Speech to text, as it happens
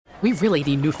We really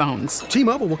need new phones.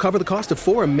 T-Mobile will cover the cost of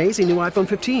 4 amazing new iPhone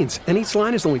 15s, and each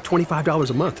line is only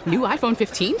 $25 a month. New iPhone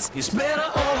 15s? It's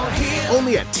better over here.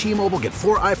 Only at T-Mobile, get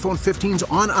 4 iPhone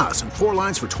 15s on us and 4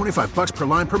 lines for $25 per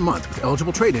line per month with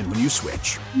eligible trade-in when you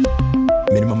switch.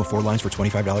 Minimum of 4 lines for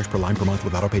 $25 per line per month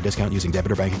with autopay discount using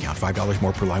debit or bank account. $5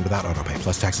 more per line without autopay,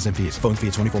 plus taxes and fees. Phone fee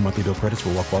at 24 monthly bill credits for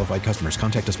well-qualified customers.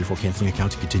 Contact us before canceling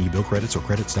account to continue bill credits or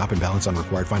credit stop and balance on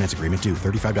required finance agreement due.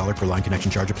 $35 per line connection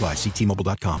charge applies. See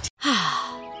T-Mobile.com.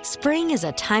 Spring is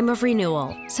a time of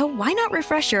renewal, so why not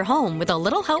refresh your home with a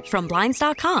little help from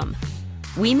Blinds.com?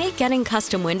 We make getting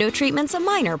custom window treatments a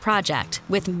minor project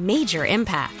with major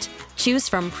impact. Choose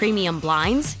from premium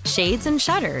blinds, shades, and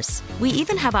shutters. We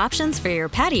even have options for your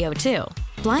patio, too.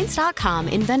 Blinds.com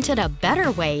invented a better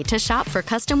way to shop for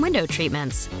custom window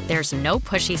treatments. There's no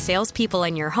pushy salespeople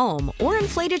in your home or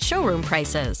inflated showroom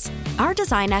prices. Our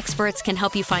design experts can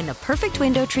help you find the perfect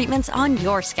window treatments on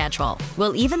your schedule.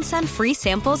 We'll even send free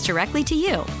samples directly to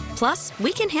you. Plus,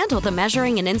 we can handle the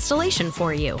measuring and installation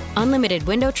for you. Unlimited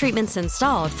window treatments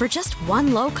installed for just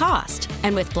one low cost.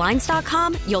 And with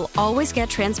Blinds.com, you'll always get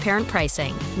transparent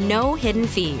pricing. No hidden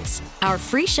fees. Our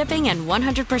free shipping and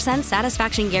 100%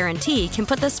 satisfaction guarantee can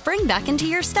put the spring back into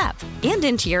your step and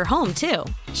into your home, too.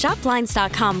 Shop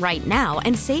Blinds.com right now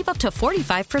and save up to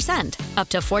 45%. Up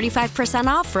to 45%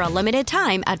 off for a limited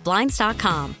time at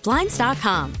Blinds.com.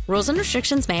 Blinds.com. Rules and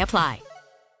restrictions may apply.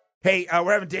 Hey,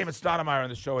 we're having David Stoudemire on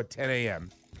the show at 10 a.m.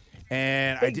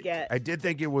 And I did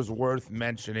think it was worth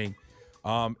mentioning.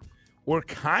 We're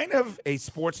kind of a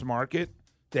sports market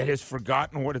that has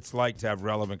forgotten what it's like to have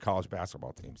relevant college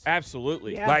basketball teams.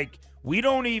 Absolutely. Yeah. Like, we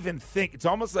don't even think – it's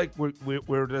almost like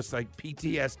we're just like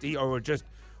PTSD, or we're just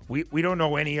 – we don't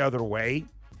know any other way.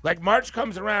 Like, March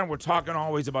comes around, we're talking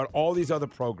always about all these other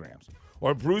programs.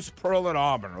 Or Bruce Pearl at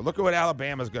Auburn, or look at what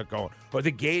Alabama's got going. Or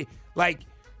the gate – like –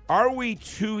 are we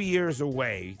 2 years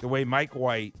away, the way Mike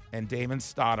White and Damon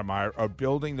Stoudemire are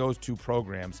building those two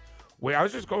programs, where I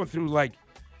was just going through, like,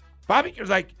 Bobby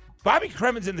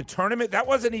Kremen's in the tournament, that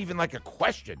wasn't even like a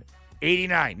question.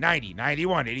 89, 90,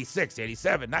 91, 86,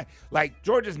 87. 90. Like,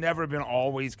 Georgia's never been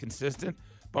always consistent,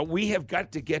 but we have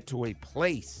got to get to a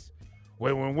place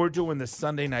where when we're doing the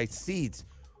Sunday night seeds,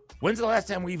 when's the last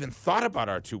time we even thought about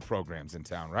our two programs in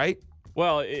town, right?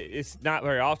 Well, it's not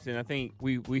very often. I think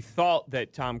we thought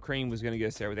that Tom Crean was going to get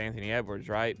us there with Anthony Edwards,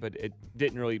 right? But it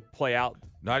didn't really play out.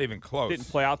 Not even close. Didn't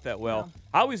play out that well. No.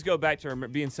 I always go back to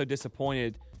being so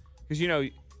disappointed because, you know,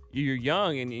 you're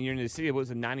young and you're in the city. It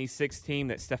was a 96 team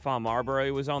that Stephon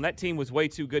Marbury was on. That team was way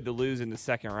too good to lose in the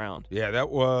second round. Yeah, that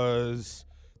was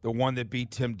the one that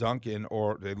beat Tim Duncan,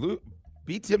 or they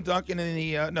beat Tim Duncan in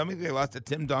the they lost to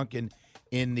Tim Duncan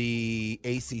in the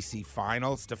ACC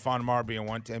final. Stephon Marbury and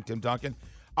one time Tim Duncan.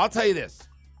 I'll tell you this.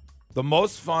 The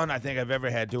most fun I think I've ever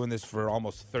had doing this for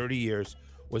almost 30 years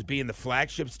was being the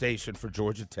flagship station for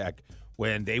Georgia Tech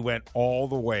when they went all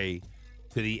the way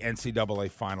to the NCAA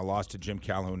final, lost to Jim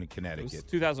Calhoun in Connecticut. It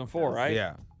was 2004, right?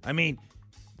 Yeah. I mean,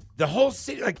 the whole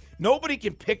city, like, nobody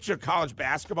can picture college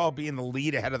basketball being the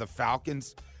lead ahead of the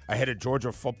Falcons, ahead of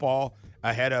Georgia football,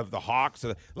 ahead of the Hawks.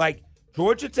 Like,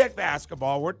 Georgia Tech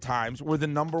basketball were the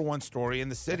number one story in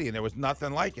the city, and there was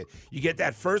nothing like it. You get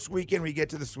that first weekend, we get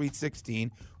to the Sweet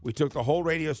 16. We took the whole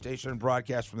radio station and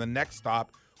broadcast from the next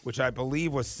stop, which I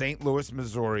believe was St. Louis,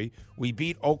 Missouri. We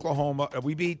beat Oklahoma.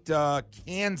 We beat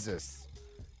Kansas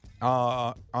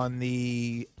on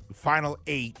the Final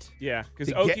 8. Yeah,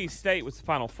 because Okie State was the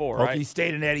Final 4, right? Okie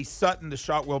State and Eddie Sutton, the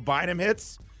shot Will Bynum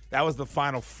hits. That was the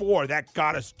Final 4. That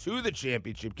got us to the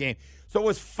championship game. So it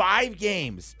was 5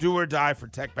 games, do or die for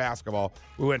Tech basketball.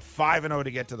 We went 5-0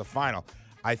 to get to the final.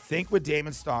 I think with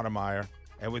Damon Stoudemire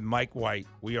and with Mike White,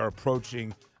 we are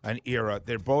approaching an era.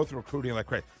 They're both recruiting like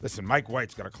crazy. Listen, Mike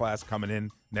White's got a class coming in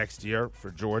next year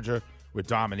for Georgia with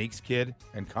Dominique's kid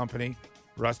and company.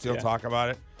 Rusty will talk about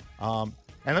it. And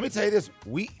let me tell you this.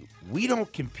 We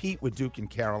don't compete with Duke and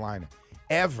Carolina,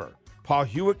 ever. Paul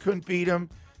Hewitt couldn't beat him.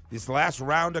 This last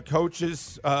round of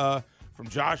coaches from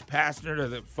Josh Pastner to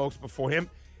the folks before him.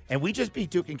 And we just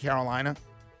beat Duke and Carolina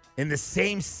in the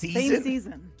same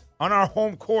season. On our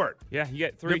home court. Yeah, you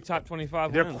get 3 top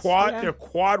 25 wins. They're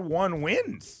quad 1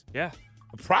 wins. Yeah.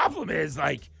 The problem is,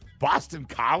 like, Boston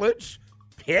College,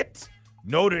 Pitt,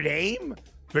 Notre Dame,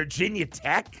 Virginia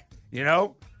Tech, you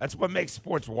know? That's what makes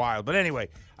sports wild. But anyway,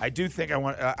 I do think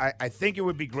I think it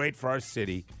would be great for our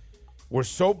city. We're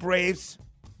so Braves,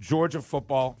 Georgia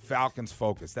football, Falcons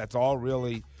focused. That's all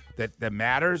really that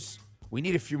matters. We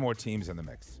need a few more teams in the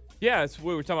mix. Yeah,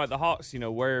 we were talking about the Hawks, you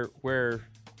know, where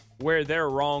they're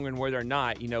wrong and where they're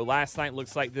not. You know, last night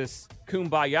looks like this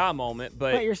kumbaya moment,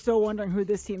 but you're still wondering who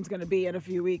this team's going to be in a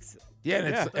few weeks.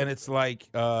 Yeah, and it's like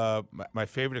my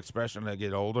favorite expression when I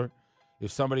get older.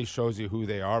 If somebody shows you who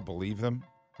they are, believe them,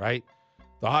 right?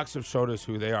 The Hawks have showed us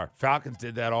who they are. Falcons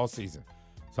did that all season.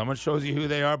 Someone shows you who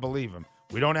they are, believe them.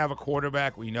 We don't have a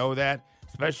quarterback. We know that,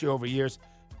 especially over years.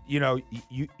 You know,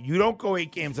 you don't go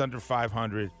 8 games under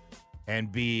 500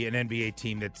 and be an NBA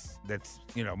team that's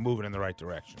moving in the right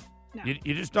direction. No.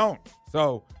 You just don't.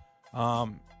 So,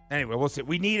 anyway, we'll see.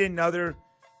 We need another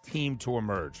team to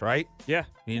emerge, right? Yeah.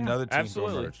 We need another team to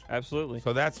emerge. Absolutely.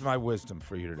 So that's my wisdom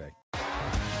for you today.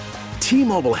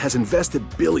 T-Mobile has invested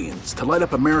billions to light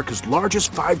up America's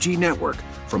largest 5G network,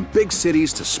 from big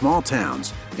cities to small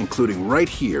towns, including right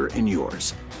here in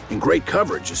yours. And great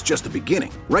coverage is just the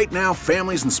beginning. Right now,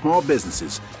 families and small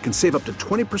businesses can save up to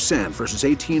 20% versus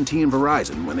AT&T and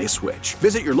Verizon when they switch.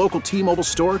 Visit your local T-Mobile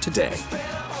store today.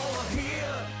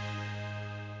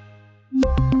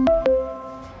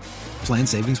 Plan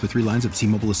savings with 3 lines of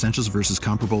T-Mobile Essentials versus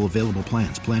comparable available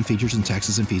plans. Plan features and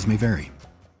taxes and fees may vary.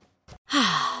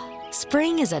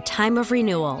 Spring is a time of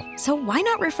renewal, so why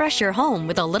not refresh your home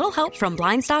with a little help from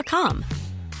Blinds.com?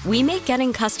 We make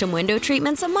getting custom window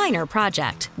treatments a minor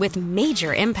project with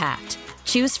major impact.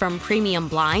 Choose from premium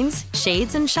blinds,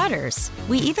 shades, and shutters.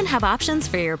 We even have options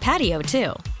for your patio,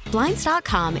 too.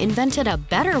 Blinds.com invented a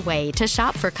better way to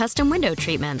shop for custom window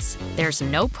treatments. There's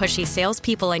no pushy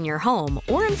salespeople in your home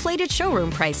or inflated showroom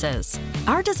prices.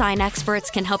 Our design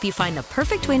experts can help you find the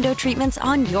perfect window treatments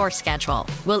on your schedule.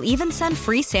 We'll even send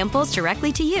free samples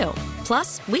directly to you.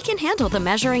 Plus, we can handle the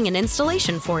measuring and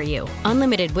installation for you.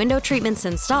 Unlimited window treatments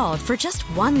installed for just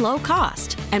one low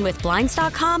cost. And with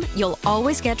Blinds.com, you'll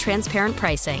always get transparent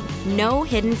pricing. No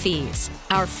hidden fees.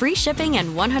 Our free shipping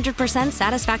and 100%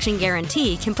 satisfaction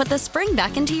guarantee can put the spring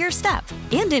back into your step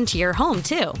and into your home,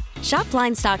 too. Shop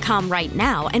Blinds.com right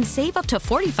now and save up to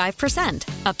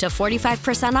 45%. Up to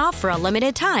 45% off for a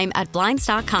limited time at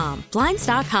Blinds.com.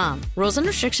 Blinds.com. Rules and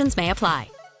restrictions may apply.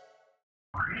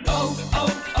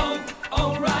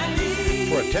 O'Reilly.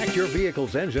 Protect your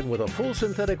vehicle's engine with a full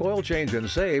synthetic oil change and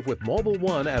save with Mobile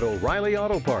One at O'Reilly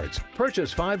Auto Parts.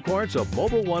 Purchase 5 quarts of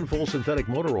Mobile One full synthetic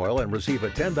motor oil and receive a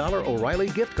 $10 O'Reilly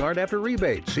gift card after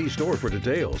rebate. See store for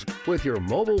details. With your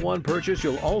Mobile One purchase,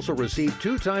 you'll also receive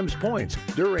 2 times points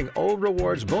during O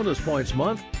Rewards Bonus Points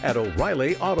Month at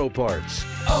O'Reilly Auto Parts.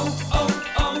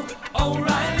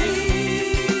 O'Reilly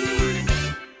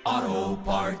Auto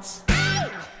Parts.